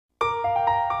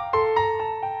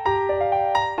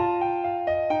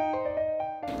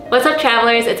What's up,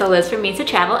 travelers? It's Eliz from Means to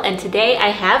Travel, and today I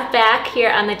have back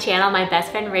here on the channel my best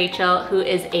friend Rachel, who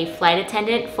is a flight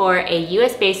attendant for a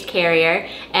US-based carrier.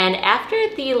 And after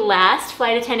the last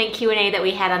flight attendant Q&A that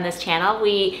we had on this channel,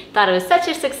 we thought it was such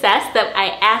a success that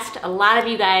I asked a lot of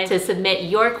you guys to submit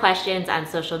your questions on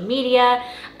social media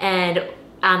and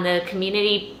on the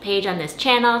community page on this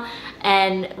channel,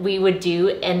 and we would do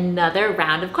another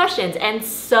round of questions. And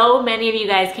so many of you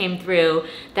guys came through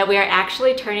that we are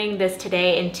actually turning this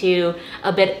today into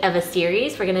a bit of a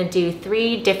series. We're gonna do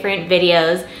 3 different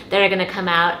videos that are gonna come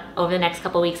out over the next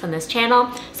couple weeks on this channel.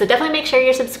 So definitely make sure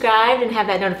you're subscribed and have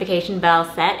that notification bell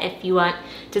set if you want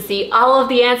to see all of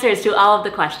the answers to all of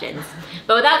the questions.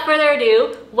 But without further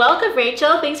ado, welcome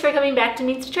Rachel. Thanks for coming back to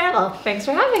Means to Travel. Thanks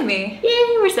for having me.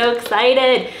 Yay, we're so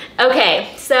excited.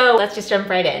 Okay, so let's just jump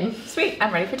right in. Sweet,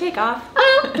 I'm ready for takeoff.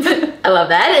 Oh, I love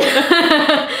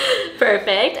that.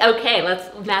 Perfect. Okay,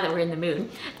 now that we're in the mood.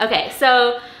 Okay,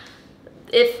 so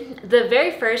if the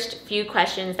very first few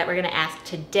questions that we're gonna ask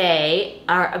today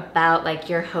are about like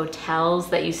your hotels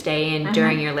that you stay in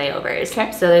during your layovers.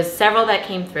 Okay. So there's several that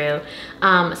came through.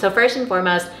 So first and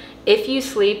foremost, if you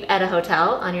sleep at a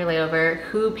hotel on your layover,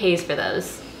 who pays for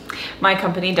those? My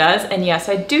company does, and yes,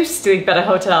 I do sleep at a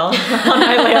hotel on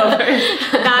my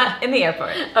layovers, not in the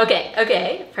airport.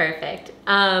 Okay, perfect.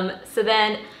 So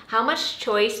then how much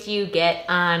choice do you get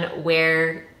on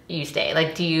where you stay?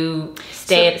 Like, do you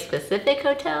stay at specific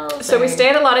hotels? So we stay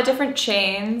at a lot of different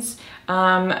chains,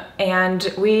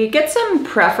 and we get some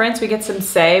preference, we get some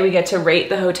say, we get to rate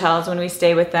the hotels when we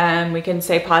stay with them, we can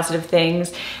say positive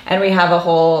things, and we have a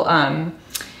whole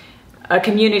a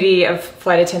community of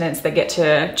flight attendants that get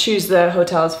to choose the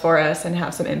hotels for us and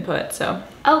have some input. So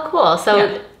oh, cool.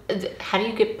 So how do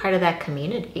you get part of that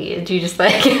community? Do you just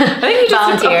like I think you just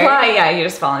volunteer? apply. Yeah, you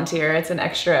just volunteer. It's an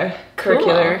extra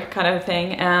curricular kind of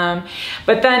thing.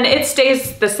 But then it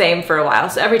stays the same for a while.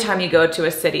 So every time you go to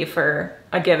a city for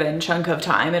a given chunk of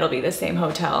time, it'll be the same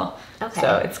hotel. Okay.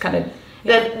 So it's kind of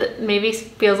that maybe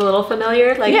feels a little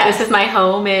familiar. Like this is my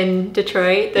home in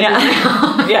Detroit. This is my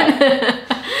home. Yeah.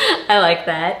 I like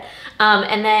that.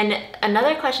 And then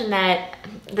another question that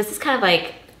this is kind of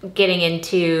like getting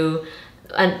into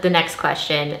the next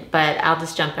question, but I'll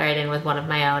just jump right in with one of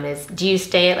my own is, do you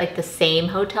stay at like the same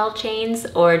hotel chains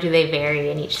or do they vary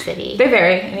in each city? They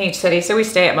vary in each city. So we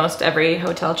stay at most every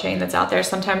hotel chain that's out there.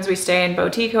 Sometimes we stay in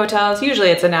boutique hotels. Usually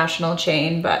it's a national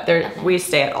chain, but we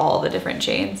stay at all the different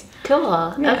chains.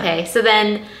 Cool. Yeah. Okay. So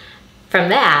then from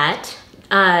that,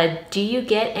 do you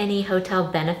get any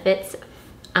hotel benefits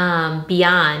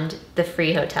beyond the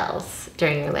free hotels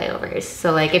during your layovers?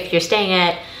 So like if you're staying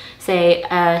at, say,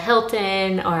 a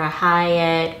Hilton or a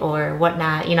Hyatt or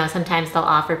whatnot, you know, sometimes they'll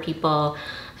offer people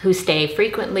who stay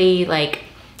frequently like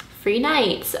free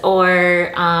nights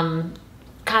or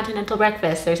continental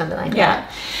breakfast or something like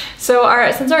that.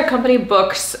 So since our company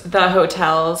books the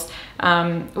hotels,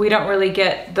 we don't really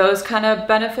get those kind of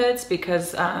benefits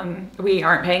because we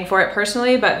aren't paying for it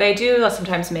personally, but they do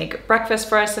sometimes make breakfast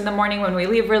for us in the morning when we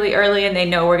leave really early, and they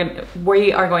know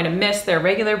we are going to miss their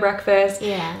regular breakfast,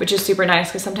 which is super nice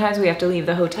because sometimes we have to leave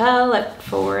the hotel at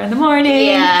 4 in the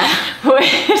morning,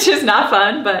 which is not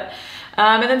fun, but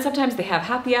and then sometimes they have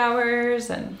happy hours,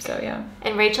 and so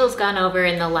And Rachel's gone over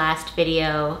in the last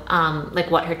video like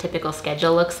what her typical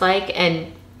schedule looks like,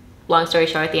 and long story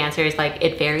short, the answer is like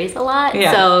it varies a lot.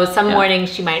 So some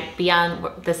mornings she might be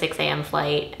on the 6 a.m.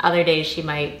 flight. Other days she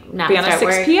might not be on a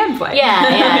 6 p.m. flight.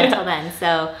 Until then.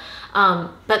 So,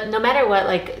 but no matter what,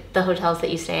 like the hotels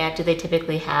that you stay at, do they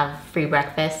typically have free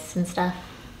breakfasts and stuff?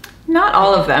 Not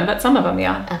all of them, but some of them,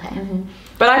 yeah. Okay.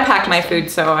 But I pack my food,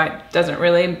 so it doesn't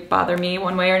really bother me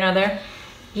one way or another.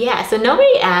 Yeah. So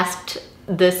nobody asked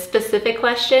this specific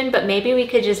question, but maybe we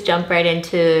could just jump right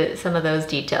into some of those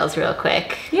details real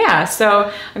quick. Yeah,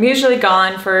 so I'm usually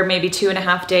gone for maybe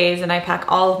 2.5 days, and I pack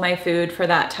all of my food for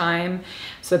that time.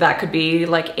 So that could be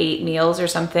like 8 meals or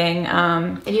something.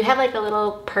 And you have like a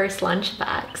little purse lunch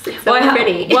box. It's so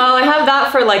pretty. Well, I have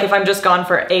that for like if I'm just gone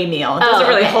for a meal. It doesn't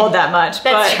really hold that much,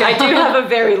 but I do have a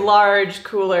very large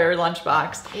cooler lunch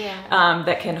box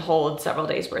that can hold several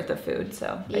days worth of food.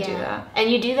 So I do that. And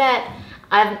you do that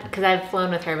because I've flown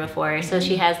with her before, so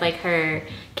she has like her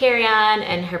carry-on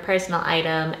and her personal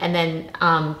item, and then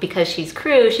because she's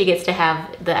crew, she gets to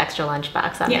have the extra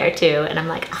lunchbox on there too, and I'm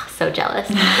like, oh, so jealous.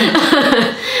 But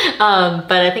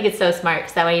I think it's so smart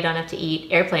because that way you don't have to eat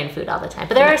airplane food all the time.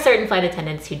 But there are certain flight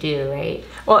attendants who do, right?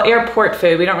 Well, airport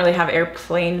food, we don't really have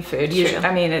airplane food. Usually,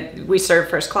 I mean, we serve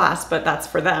first class, but that's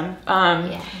for them.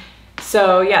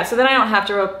 So yeah, so then I don't have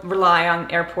to rely on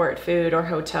airport food or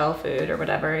hotel food or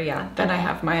whatever. Yeah, then I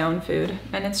have my own food,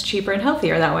 and it's cheaper and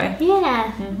healthier that way.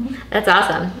 Yeah, that's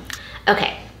awesome.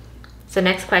 Okay, so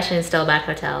next question is still about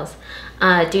hotels.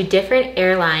 Do different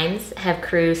airlines have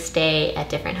crews stay at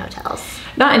different hotels?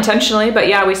 Not intentionally, but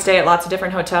yeah, we stay at lots of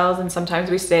different hotels, and sometimes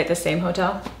we stay at the same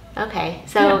hotel. Okay,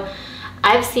 so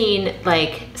I've seen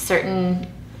like certain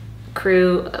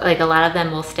crew, like a lot of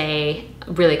them will stay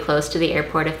really close to the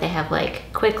airport if they have like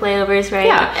quick layovers, right?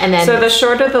 Yeah, and then so the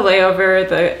shorter the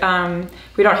layover,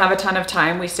 we don't have a ton of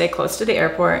time, we stay close to the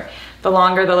airport. The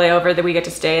longer the layover, that we get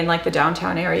to stay in like the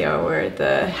downtown area or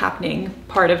the happening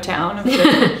part of town.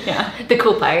 Yeah, the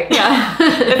cool part. Yeah,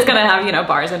 it's gonna have, you know,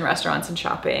 bars and restaurants and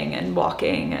shopping and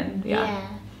walking and yeah.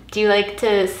 Do you like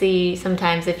to see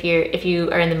sometimes if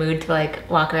you are in the mood to like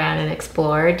walk around and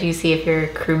explore? Do you see if your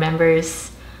crew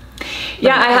members?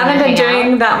 Yeah, I haven't been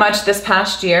doing that much this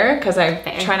past year because I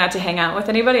try not to hang out with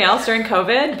anybody else during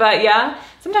COVID. But yeah,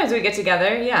 sometimes we get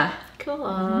together. Yeah.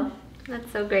 Cool.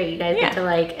 That's so great. You guys get to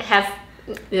like have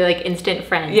like instant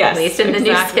friends, at least in the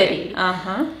new city.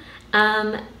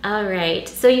 All right.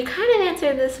 So you kind of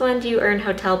answered this one. Do you earn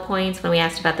hotel points when we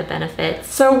asked about the benefits?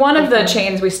 So one of the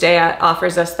chains we stay at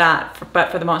offers us that,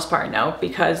 but for the most part, no,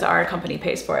 because our company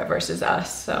pays for it versus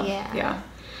us. So yeah.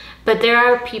 But there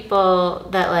are people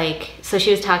that like, so she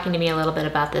was talking to me a little bit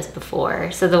about this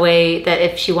before. So the way that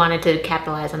if she wanted to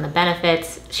capitalize on the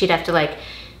benefits, she'd have to like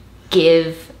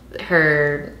give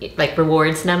her like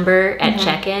rewards number at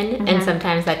check-in, and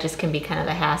sometimes that just can be kind of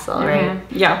a hassle, right?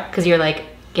 Yeah, because you're like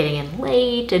getting in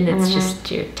late and it's just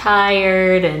you're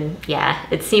tired, and yeah,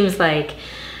 it seems like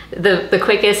the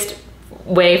quickest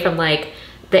way from like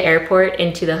the airport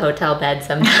into the hotel bed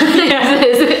sometimes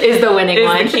is the winning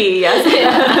one. The key,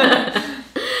 yes.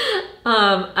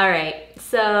 All right,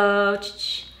 so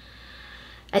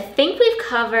I think we've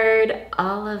covered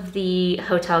all of the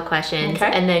hotel questions,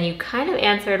 and then you kind of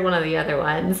answered one of the other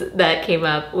ones that came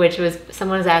up, which was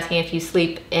someone was asking if you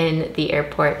sleep in the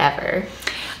airport ever.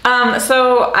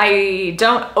 So I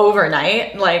don't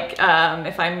overnight, like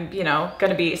if I'm, you know,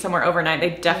 gonna be somewhere overnight, they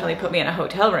definitely put me in a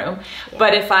hotel room.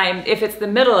 But if it's the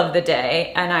middle of the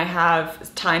day and I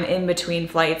have time in between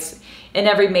flights, in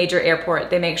every major airport,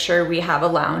 they make sure we have a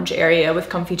lounge area with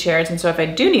comfy chairs. And so if I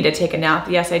do need to take a nap,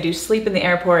 yes, I do sleep in the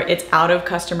airport. It's out of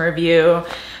customer view.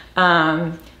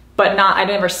 But I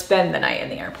never spend the night in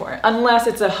the airport unless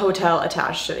it's a hotel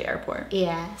attached to the airport.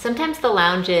 Yeah, sometimes the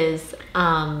lounges,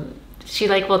 she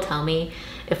like will tell me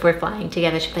if we're flying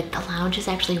together, she's like, the lounge is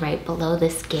actually right below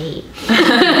this gate.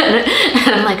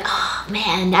 And I'm like, oh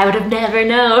man, I would have never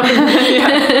known.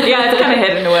 Yeah, it's kind of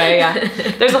hidden away, yeah.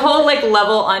 There's a whole like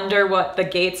level under what the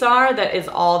gates are that is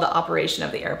all the operation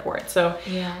of the airport. So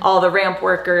all the ramp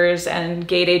workers and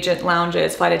gate agent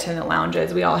lounges, flight attendant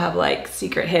lounges, we all have like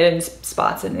secret hidden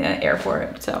spots in the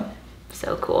airport, so.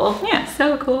 So cool. Yeah.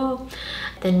 So cool.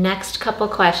 The next couple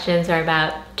questions are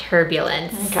about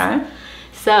turbulence. Okay.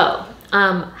 So,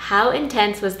 how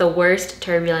intense was the worst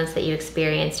turbulence that you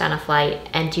experienced on a flight,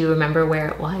 and do you remember where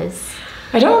it was?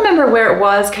 I don't remember where it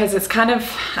was because it's kind of,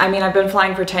 I mean, I've been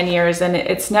flying for 10 years and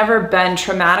it's never been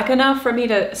traumatic enough for me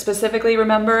to specifically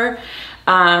remember.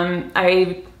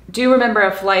 I do remember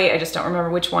a flight, I just don't remember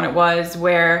which one it was,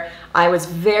 where I was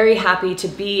very happy to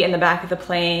be in the back of the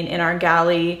plane in our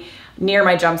galley near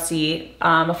my jump seat.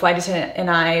 A flight attendant and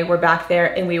I were back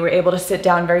there and we were able to sit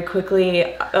down very quickly.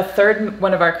 A third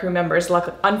one of our crew members,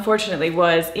 unfortunately,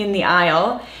 was in the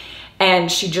aisle,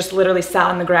 and she just literally sat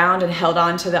on the ground and held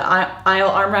on to the aisle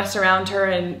armrest around her,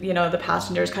 and you know, the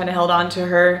passengers kind of held on to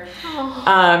her.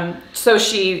 So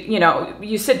she, you know,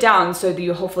 you sit down so that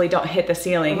you hopefully don't hit the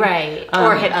ceiling. Right,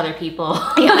 or hit other people.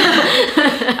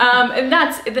 And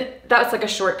that's like a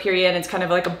short period. It's kind of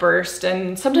like a burst,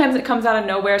 and sometimes it comes out of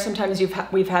nowhere. Sometimes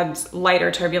we've had lighter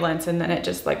turbulence and then it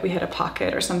just like we hit a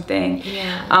pocket or something.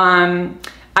 Yeah.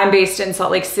 I'm based in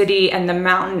Salt Lake City, and the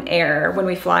mountain air, when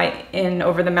we fly in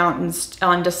over the mountains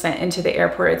on descent into the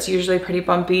airport, it's usually pretty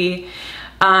bumpy.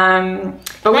 And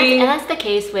that's the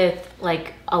case with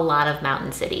like a lot of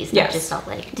mountain cities, not just Salt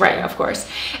Lake too. Right, of course.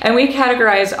 And we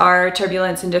categorize our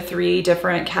turbulence into 3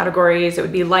 different categories. It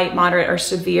would be light, moderate, or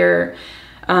severe.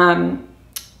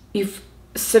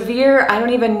 Severe, I don't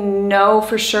even know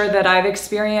for sure that I've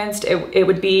experienced. It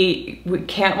would be, we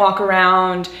can't walk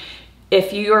around.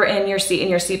 If you are in your seat and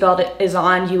your seatbelt is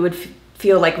on, you would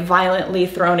feel like violently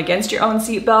thrown against your own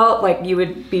seatbelt, like you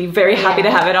would be very happy to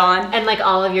have it on. And like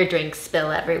all of your drinks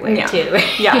spill everywhere too.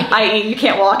 Yeah, i.e. you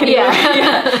can't walk anywhere.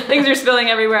 Yeah. Things are spilling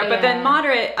everywhere. But then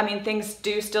moderate, I mean, things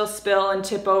do still spill and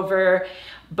tip over,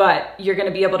 but you're going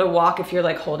to be able to walk if you're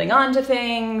like holding on to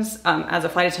things. As a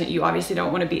flight attendant, you obviously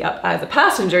don't want to be up as a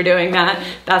passenger doing that.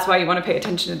 That's why you want to pay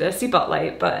attention to the seatbelt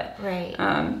light. But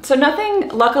so nothing,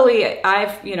 luckily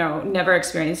I've, you know, never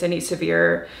experienced any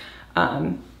severe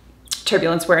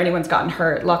turbulence where anyone's gotten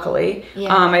hurt, luckily.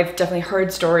 I've definitely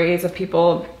heard stories of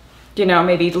people, you know,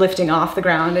 maybe lifting off the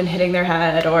ground and hitting their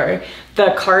head, or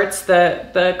the carts, the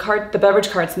beverage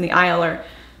carts in the aisle are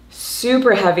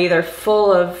super heavy. They're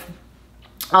full of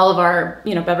all of our,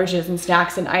 you know, beverages and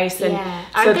snacks and ice. And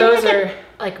so those are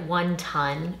like 1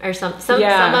 ton or some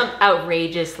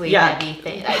outrageously heavy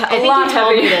thing. I think you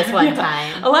told me this one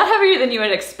time. A lot heavier than you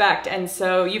would expect. And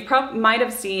so you might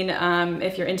have seen,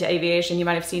 if you're into aviation, you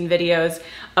might have seen videos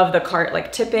of the cart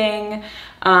like tipping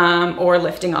or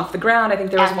lifting off the ground. I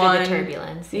think there was one. After the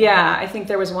turbulence. Yeah, I think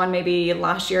there was one maybe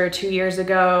last year or 2 years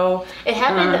ago. It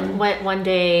happened one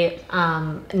day,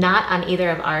 not on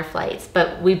either of our flights,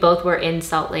 but we both were in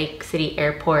Salt Lake City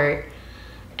Airport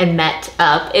and met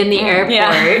up in the airport.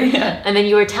 And then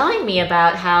you were telling me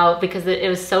about how, because it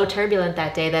was so turbulent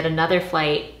that day, that another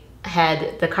flight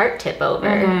had the cart tip over.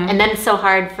 And then it's so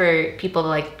hard for people to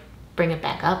like bring it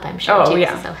back up, I'm sure, too,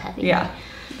 because it's so heavy.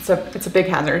 So it's a big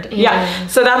hazard.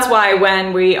 So that's why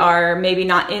when we are maybe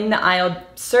not in the aisle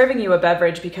serving you a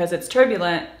beverage because it's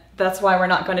turbulent, that's why we're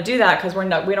not going to do that, because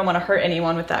we don't want to hurt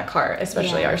anyone with that cart,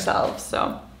 especially ourselves.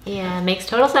 So yeah, makes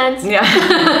total sense.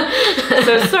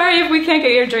 So sorry if we can't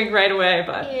get your drink right away,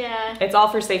 but it's all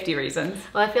for safety reasons.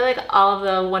 Well, I feel like all of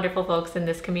the wonderful folks in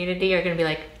this community are going to be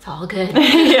like, it's all good.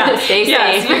 Stay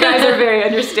safe. You guys are very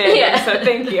understanding, so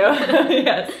thank you.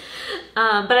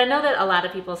 But I know that a lot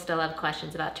of people still have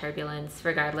questions about turbulence,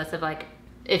 regardless of like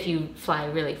if you fly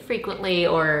really frequently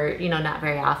or, you know, not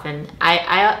very often.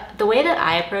 The way that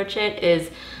I approach it is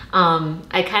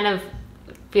I kind of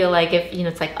feel like if, you know,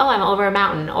 it's like, oh, I'm over a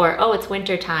mountain, or oh, it's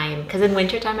winter time, because in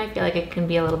wintertime I feel like it can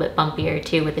be a little bit bumpier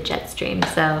too with the jet stream.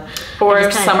 So or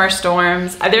summer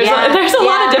storms. There's a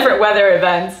lot of different weather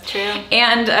events. True.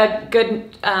 And a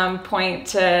good point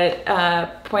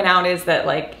to point out is that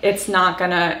like it's not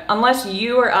gonna, unless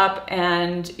you are up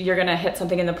and you're gonna hit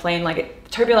something in the plane,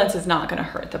 like turbulence is not gonna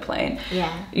hurt the plane.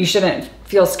 You shouldn't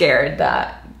feel scared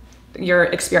that you're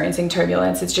experiencing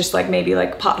turbulence. It's just like maybe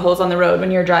like potholes on the road when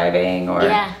you're driving, or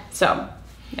so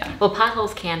well,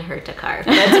 potholes can hurt a car.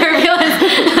 That's turbulence.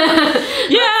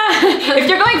 If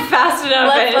you're going fast enough.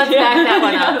 Let's back that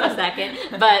one up a second.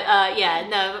 But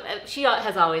no, she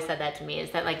has always said that to me,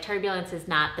 is that like turbulence is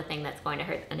not the thing that's going to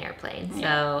hurt an airplane.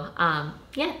 So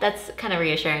that's kind of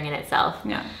reassuring in itself.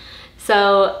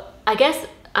 So I guess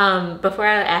before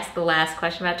I ask the last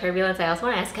question about turbulence, I also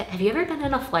want to ask, have you ever been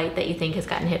in a flight that you think has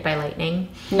gotten hit by lightning?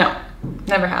 No,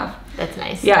 never have. That's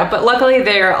nice. Yeah, but luckily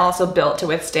they are also built to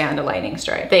withstand a lightning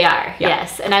strike. They are,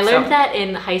 yes. And I learned that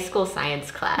in high school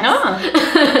science class.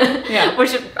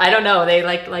 Which, I don't know, they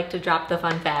like to drop the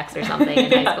fun facts or something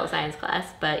in high school science class.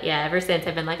 But yeah, ever since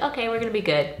I've been like, okay, we're gonna be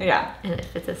good.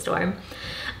 If it's a storm.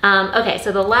 Okay,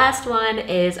 so the last one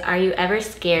is, are you ever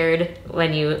scared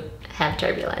when you have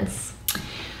turbulence?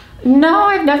 No,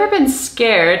 I've never been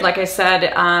scared. Like I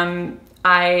said,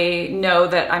 I know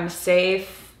that I'm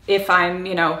safe if I'm,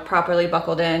 you know, properly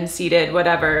buckled in, seated,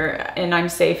 whatever, and I'm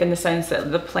safe in the sense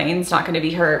that the plane's not going to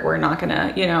be hurt. We're not going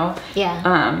to, you know.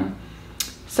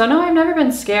 So no, I've never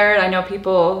been scared. I know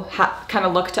people kind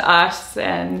of look to us,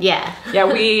 and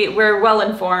we're well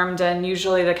informed, and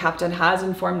usually the captain has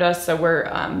informed us, so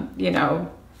we're, you know,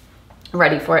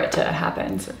 ready for it to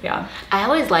happen. So I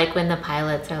always like when the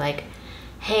pilots are like,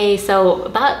 hey, so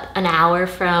about an hour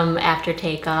from after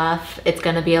takeoff, it's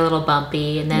going to be a little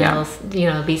bumpy, and then it'll, you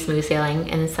know, be smooth sailing.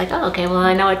 And it's like, oh, okay, well,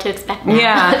 I know what to expect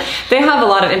now. They have a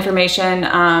lot of information.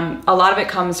 A lot of it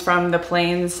comes from the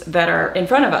planes that are in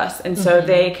front of us. And so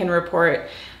they can report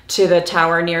to the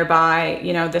tower nearby,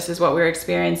 you know, this is what we're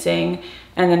experiencing.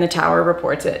 And then the tower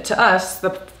reports it to us,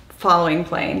 the following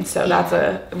plane. So that's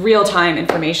a real-time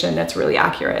information that's really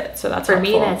accurate. So that's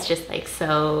helpful. For me, that's just like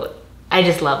so... I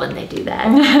just love when they do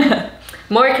that.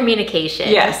 More communication.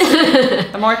 Yes.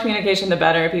 The more communication, the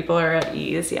better. People are at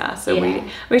ease. So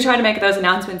we try to make those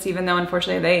announcements, even though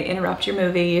unfortunately they interrupt your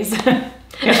movies.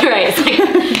 Right. It's like,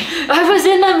 I was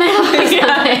in the middle of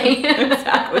something.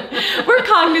 Exactly. We're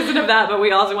cognizant of that, but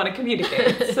we also want to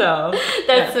communicate. So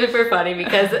that's super funny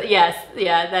because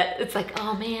that it's like,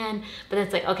 oh man, but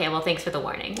it's like, okay, well, thanks for the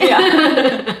warning.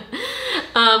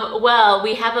 Well,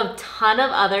 we have a ton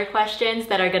of other questions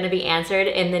that are going to be answered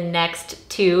in the next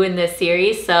 2 in this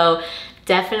series, so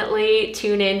definitely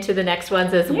tune in to the next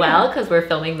ones as well, because we're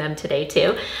filming them today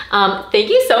too. Thank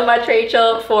you so much,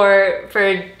 Rachel, for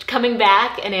coming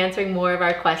back and answering more of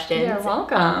our questions. You're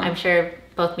welcome. I'm sure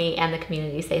both me and the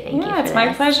community say thank you for it's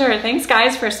my pleasure. Thanks,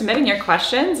 guys, for submitting your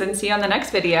questions, and see you on the next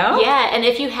video. Yeah, and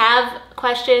if you have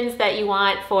questions that you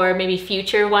want for maybe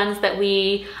future ones that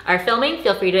we are filming,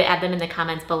 feel free to add them in the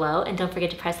comments below. And don't forget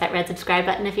to press that red subscribe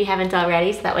button if you haven't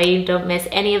already, so that way you don't miss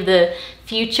any of the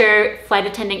future flight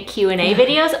attendant Q&A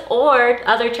videos or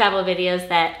other travel videos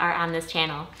that are on this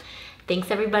channel. Thanks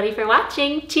everybody for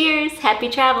watching. Cheers, happy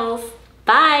travels.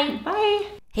 Bye. Bye.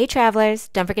 Hey travelers,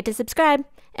 don't forget to subscribe.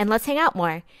 And let's hang out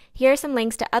more. Here are some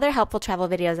links to other helpful travel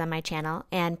videos on my channel,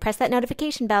 and press that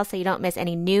notification bell so you don't miss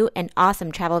any new and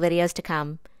awesome travel videos to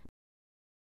come.